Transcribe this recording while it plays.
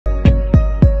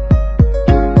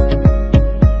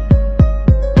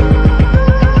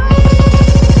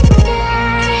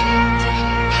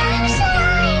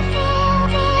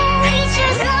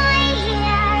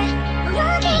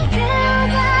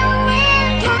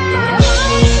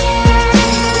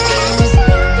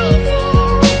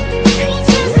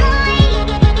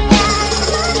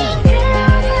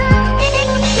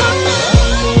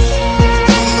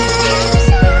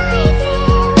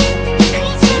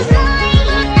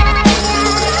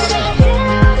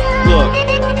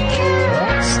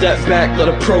step back, let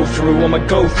a pro through. I'ma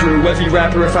go through every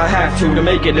rapper if I have to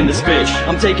make it in this bitch.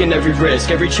 I'm taking every risk,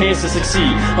 every chance to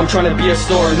succeed. I'm trying to be a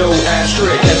star, no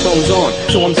asterisk. Headphones on,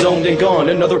 so I'm zoned and gone.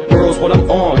 In other words, what I'm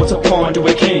on, what's a pawn to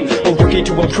a king? A rookie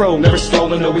to a pro, never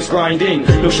stalling, always grinding.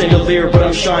 No chandelier, but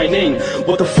I'm shining.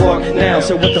 What the fuck now?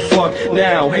 So what the fuck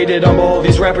now? Hated on all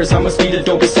these rappers, I must be the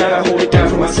dopest out. I hold it down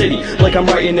for my city, like I'm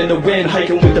writing in the wind,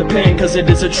 hiking with the pen, cause it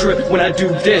is a trip when I do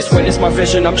this. Witness my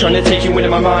vision, I'm trying to take you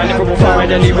into my mind. Never will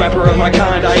find any rapper of my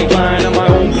kind. I ain't blind, I'm my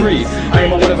own breed. I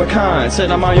am a one of a kind,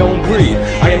 said I'm my own breed.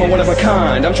 I am a one of a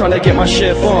kind, I'm trying to get my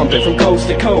shit bumping from coast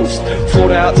to coast.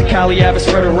 Florida out to Cali, Ave,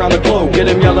 spread around the globe. Get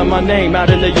him yelling my name out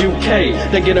in the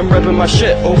UK, then get him repping my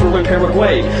shit over in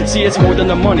Paraguay. See, it's more than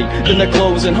the money, than the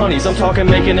clothes and honeys. I'm talking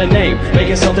making a name,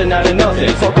 making something out of nothing.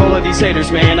 Fuck all of these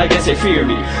haters, man, I guess they fear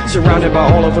me. Surrounded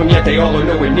by all of them, yet they all are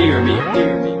nowhere near me.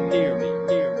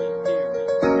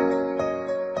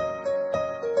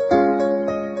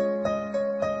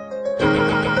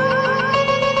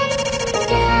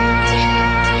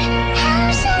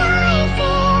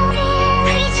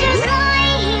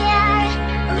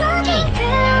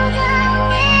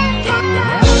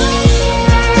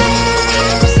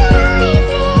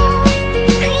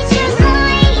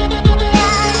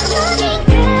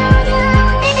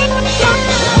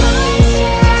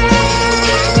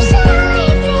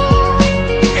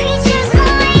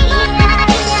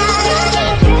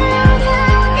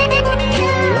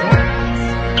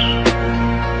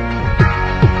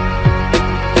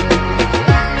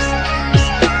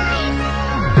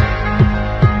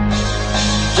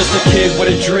 Just a kid with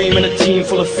a dream and a team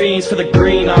full of fiends for the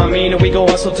green, I mean. And we go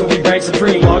hustle till we rank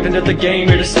supreme. Logged into the game,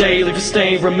 here to stay, leave a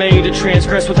stain, remain to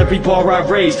transgress with every bar I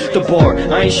raise. The bar,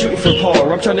 I ain't shooting for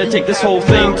par. I'm trying to take this whole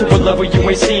thing to a level you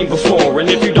ain't seen before. And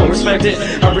if you don't respect it,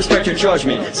 I respect your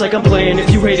judgment. It's like I'm playing,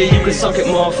 if you hate it, you can suck it,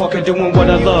 motherfucker, doing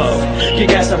what I love. Get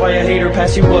gassed up by a hater,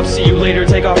 pass you up, see you later.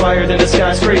 Take off higher than the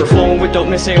skyscraper, flowing with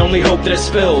dopeness, ain't only hope that it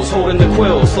spills. Holding the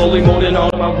quill, slowly molding all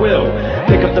of my will.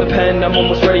 Pick up the pen, I'm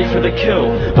almost ready for the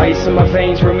kill. Ice in my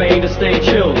veins remain to stay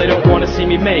chill. They don't wanna see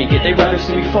me make it, they rather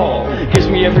see me fall. Gives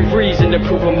me every reason to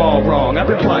prove them all wrong. I've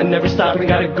been plotting, never stopping,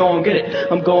 gotta go and get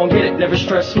it. I'm gon' get it, never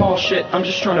stress small shit, I'm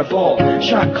just trying to ball.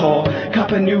 Shot call,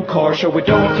 cop a new car, show it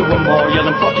off to them all.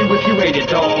 Yelling fuck you if you hate it,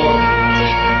 dawg.